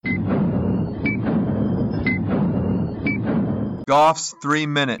Goff's 3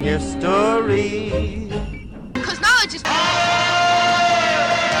 Minute History. Because knowledge is...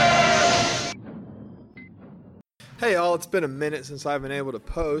 Hey all, it's been a minute since I've been able to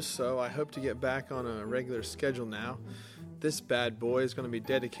post, so I hope to get back on a regular schedule now. This bad boy is going to be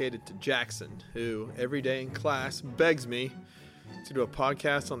dedicated to Jackson, who every day in class begs me to do a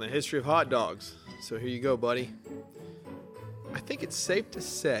podcast on the history of hot dogs. So here you go, buddy. I think it's safe to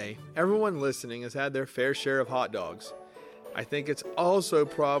say everyone listening has had their fair share of hot dogs. I think it's also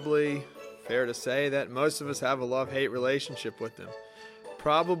probably fair to say that most of us have a love-hate relationship with them.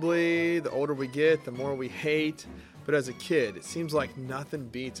 Probably the older we get, the more we hate, but as a kid, it seems like nothing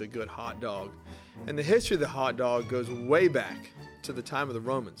beats a good hot dog. And the history of the hot dog goes way back to the time of the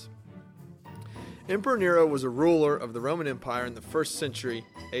Romans. Emperor Nero was a ruler of the Roman Empire in the 1st century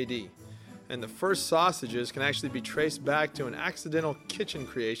AD. And the first sausages can actually be traced back to an accidental kitchen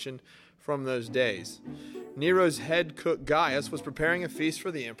creation from those days. Nero's head cook Gaius was preparing a feast for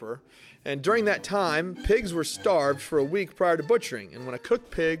the emperor, and during that time, pigs were starved for a week prior to butchering, and when a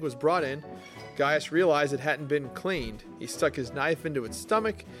cooked pig was brought in, Gaius realized it hadn't been cleaned. He stuck his knife into its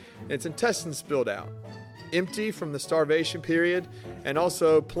stomach, and its intestines spilled out. Empty from the starvation period, and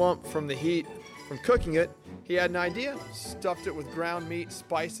also plump from the heat from cooking it, he had an idea, stuffed it with ground meat,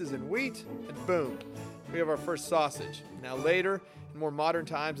 spices, and wheat, and boom, we have our first sausage. Now later, in more modern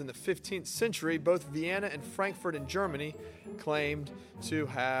times, in the 15th century, both Vienna and Frankfurt in Germany claimed to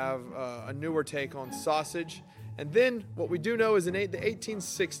have a newer take on sausage. And then what we do know is in the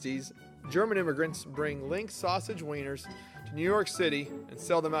 1860s, German immigrants bring Link sausage wieners to New York City and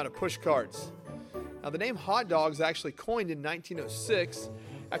sell them out of push carts. Now the name hot dog is actually coined in 1906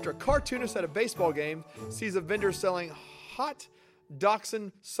 after a cartoonist at a baseball game sees a vendor selling hot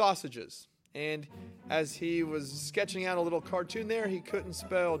Dachshund sausages. And as he was sketching out a little cartoon there, he couldn't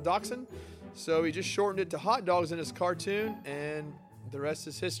spell Dachshund, so he just shortened it to hot dogs in his cartoon, and the rest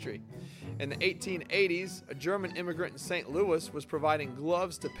is history. In the 1880s, a German immigrant in St. Louis was providing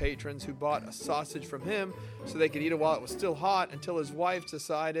gloves to patrons who bought a sausage from him so they could eat it while it was still hot, until his wife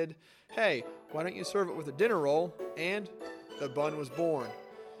decided, hey, why don't you serve it with a dinner roll? And the bun was born.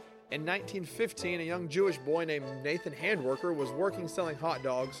 In 1915, a young Jewish boy named Nathan Handwerker was working selling hot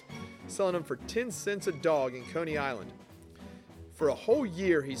dogs, selling them for 10 cents a dog in Coney Island. For a whole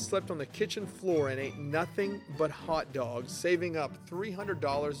year, he slept on the kitchen floor and ate nothing but hot dogs, saving up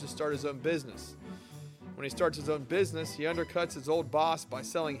 $300 to start his own business. When he starts his own business, he undercuts his old boss by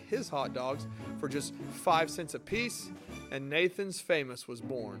selling his hot dogs for just 5 cents a piece, and Nathan's Famous was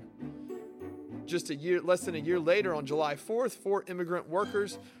born. Less than a year later, on July 4th, 4 immigrant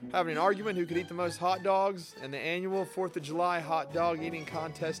workers having an argument who could eat the most hot dogs, and the annual 4th of July hot dog eating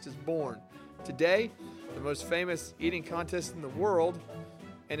contest is born. Today, the most famous eating contest in the world,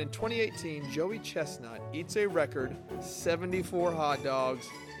 and in 2018, Joey Chestnut eats a record 74 hot dogs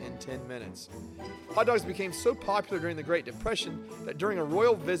in 10 minutes. Hot dogs became so popular during the Great Depression that during a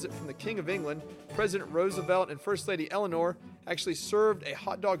royal visit from the King of England, President Roosevelt and First Lady Eleanor actually served a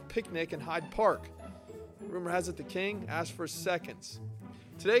hot dog picnic in Hyde Park. Rumor has it the king asked for seconds.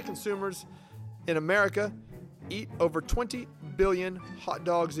 Today, consumers in America eat over 20 billion hot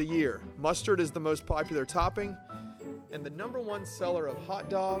dogs a year. Mustard is the most popular topping, and the number one seller of hot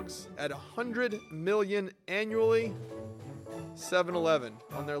dogs at 100 million annually, 7-Eleven,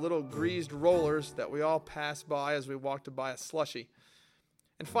 on their little greased rollers that we all pass by as we walk to buy a slushie.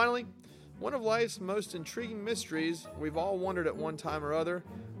 And finally, one of life's most intriguing mysteries we've all wondered at one time or other: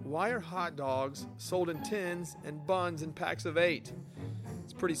 why are hot dogs sold in tins and buns in packs of 8?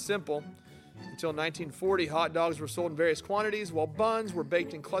 It's pretty simple. Until 1940, hot dogs were sold in various quantities, while buns were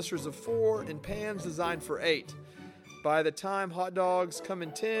baked in clusters of 4 in pans designed for 8. By the time hot dogs come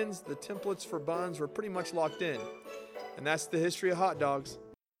in tins, the templates for buns were pretty much locked in. And that's the history of hot dogs.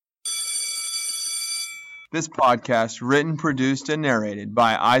 This podcast written, produced, and narrated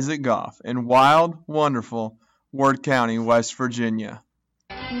by Isaac Goff in wild, wonderful Ward County, West Virginia.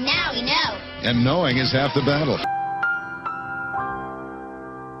 Now we know. And knowing is half the battle.